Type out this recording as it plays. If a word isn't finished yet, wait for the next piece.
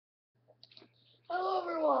Hello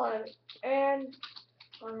everyone, and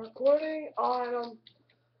I'm recording on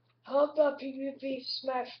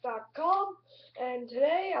hub.pvpsmash.com, and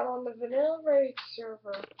today I'm on the Vanilla Raid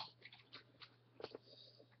server.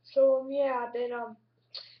 So yeah, I've been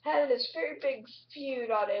having this very big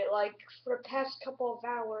feud on it, like for the past couple of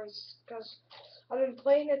hours, because I've been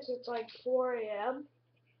playing it since like 4 a.m.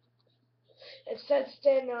 And since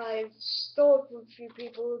then I've stolen from a few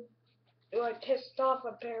people who I pissed off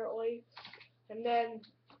apparently, and then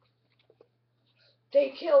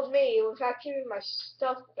they killed me without giving my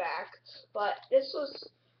stuff back, but the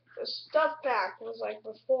stuff back was like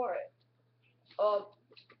before it. Um,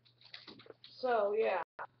 so yeah.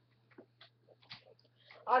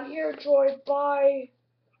 I'm here joined by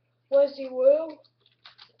Wesley Wu.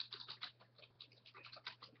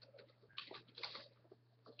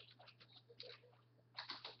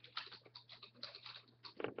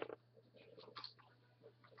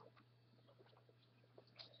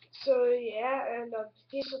 So yeah, and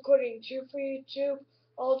he's recording too for YouTube.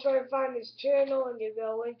 I'll try to find his channel and give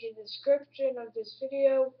a link in the description of this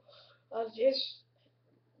video, of his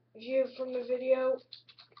view from the video.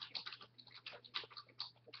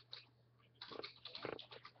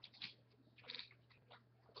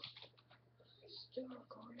 Still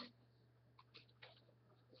recording.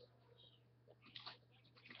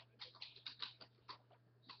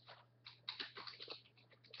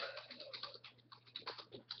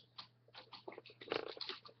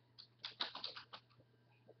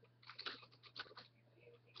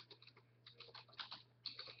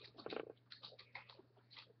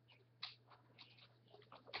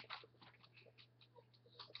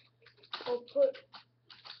 I'll put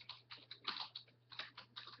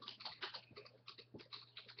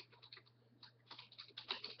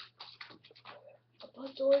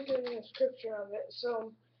the link in the description of it.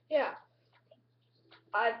 So yeah.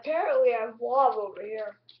 I apparently have lava over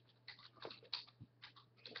here.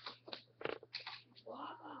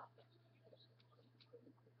 Lava.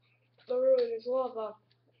 The ruin is lava.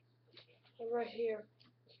 And right here.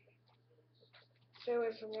 Stay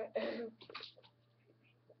away from it.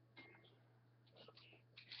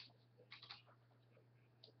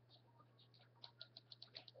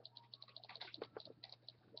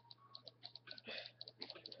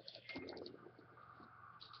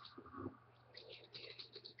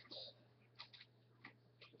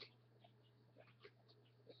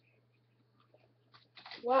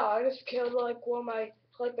 Wow, I just killed like my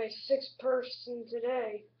sixth person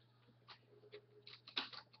today.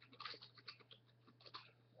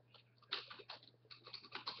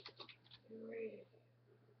 Great.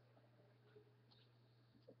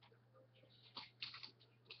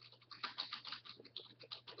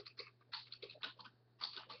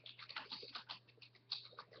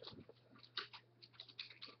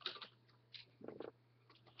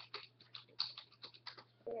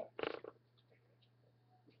 Yeah.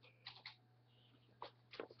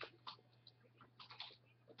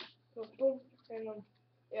 So boom, and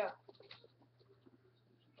yeah.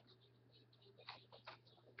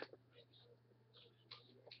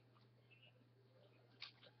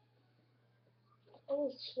 I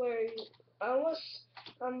almost swear, I almost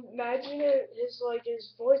imagine it is like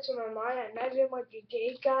his voice in my mind. I imagine like a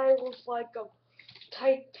gay guy with like a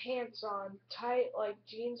tight pants on, tight like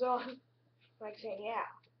jeans on, like saying yeah,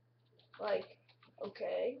 like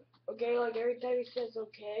okay, okay, like every time he says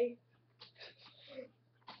okay,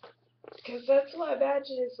 because that's what I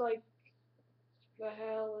imagine is like the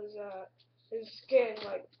hell is his skin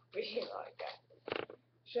like being like that.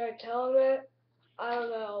 Should I tell him it? I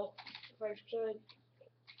don't know if I should.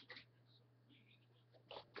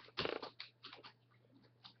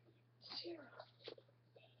 Sarah.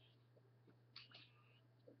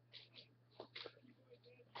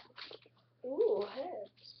 Ooh, heads.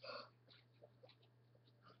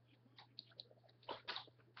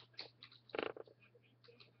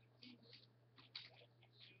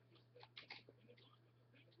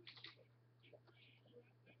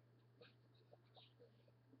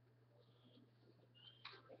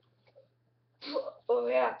 Oh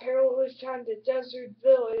yeah, Peril was trying to Desert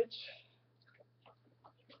Village.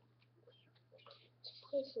 This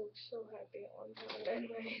place looks so happy at one time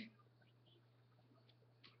anyway.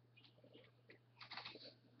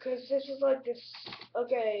 Cause this is like this,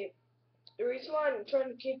 okay, the reason why I'm trying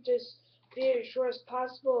to keep this video as short as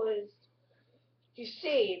possible is, you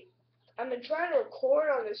see, I've been trying to record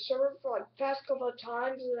on this server for like the past couple of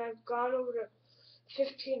times and I've gone over the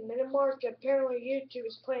 15-minute mark. Apparently YouTube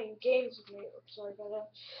is playing games with me. Oops, sorry about that.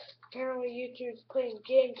 Apparently YouTube is playing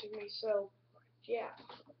games with me, so yeah.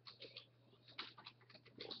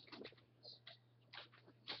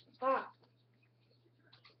 Ah,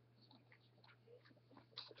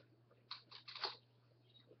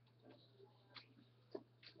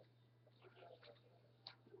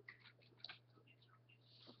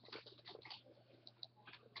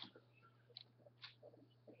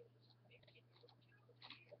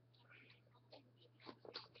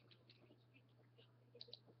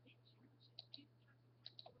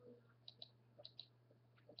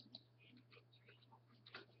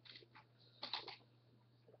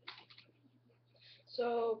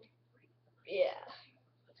 So, yeah.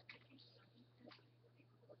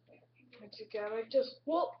 Once again, I just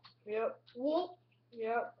whoop, yep, whoop,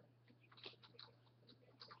 yep.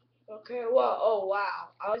 Okay, well, oh wow,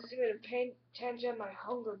 I wasn't even paying attention to my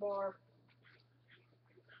hunger bar.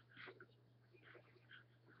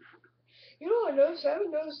 You know what I noticed? I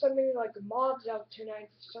haven't noticed that many like mobs out tonight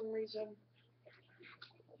for some reason.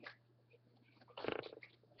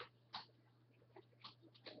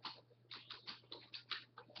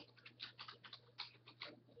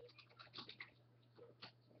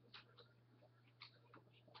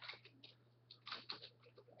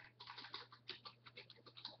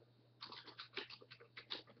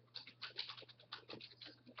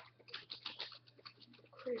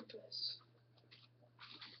 Creepers.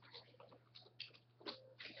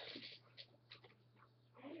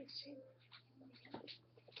 I haven't seen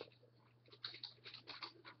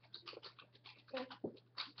that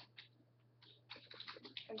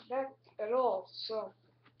in fact at all, so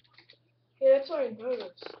yeah, that's what I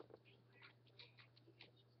noticed.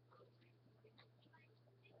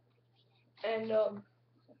 And let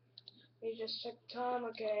me just check the time.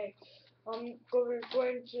 Okay, we're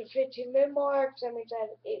going to the 15-minute mark. That means I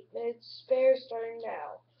have 8 minutes spare starting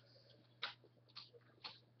now.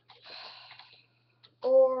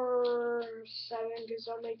 Or 7, because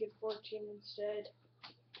I'll make it 14 instead.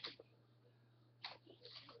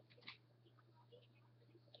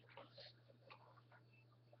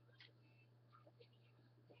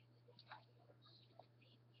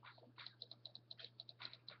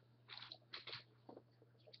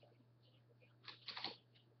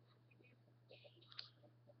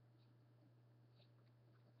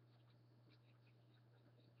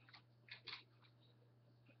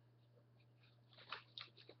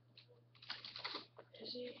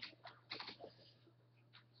 Is he?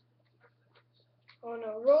 Oh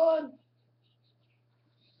no, run!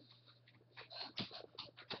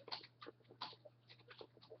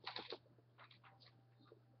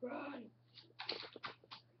 Run!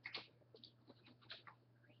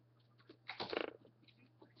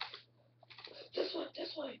 This way,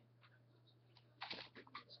 this way!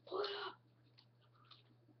 Split up!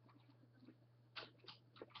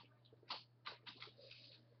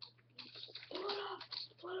 Split up!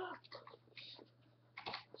 Split up!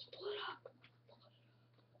 Split up!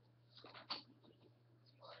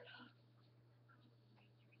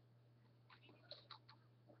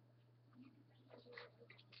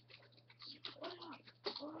 Split up!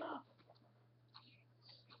 Split up!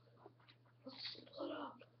 Let's split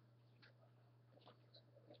up!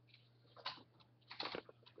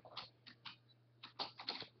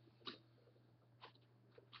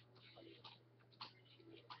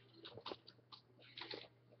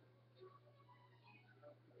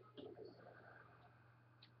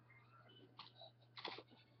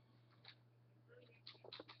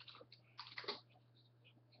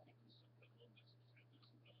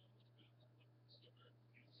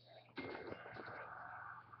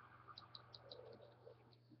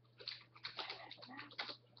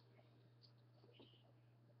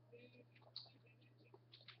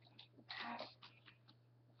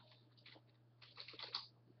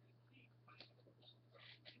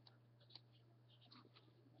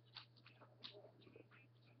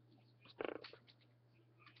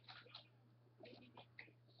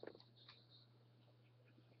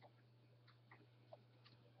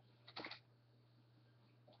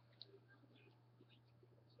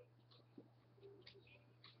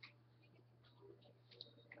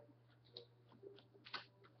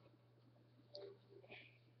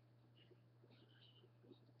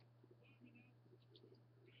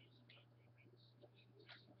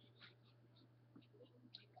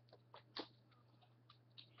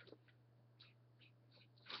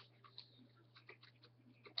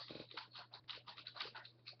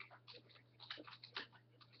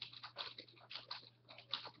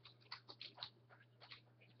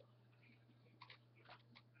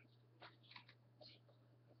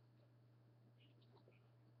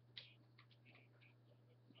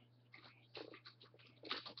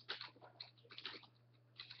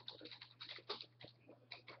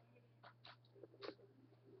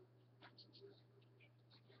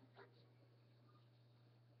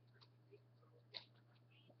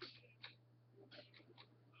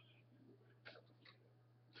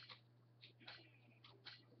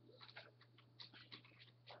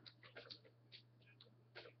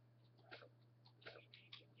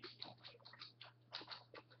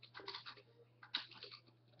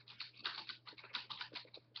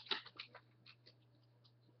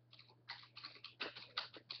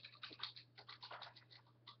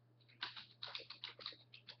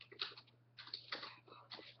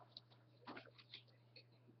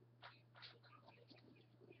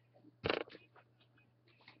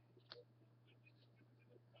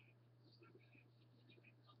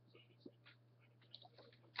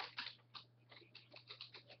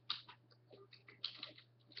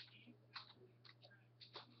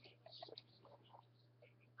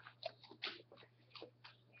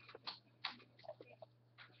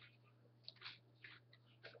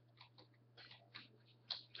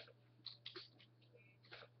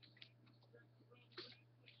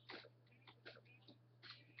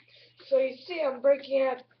 So you see, I'm breaking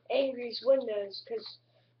out Angry's windows because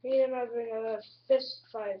me and him having a fist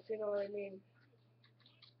fight, if you know what I mean.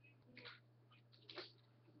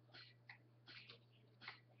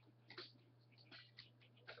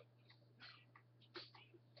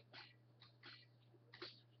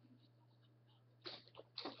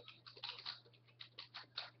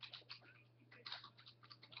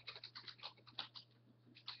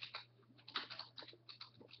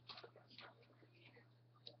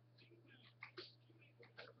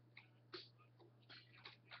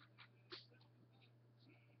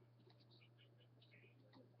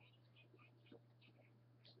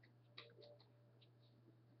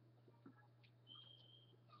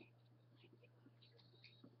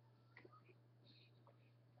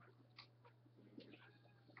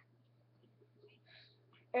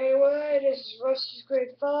 Anyway, this is Rusty's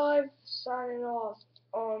Grade 5, signing off.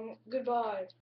 Goodbye.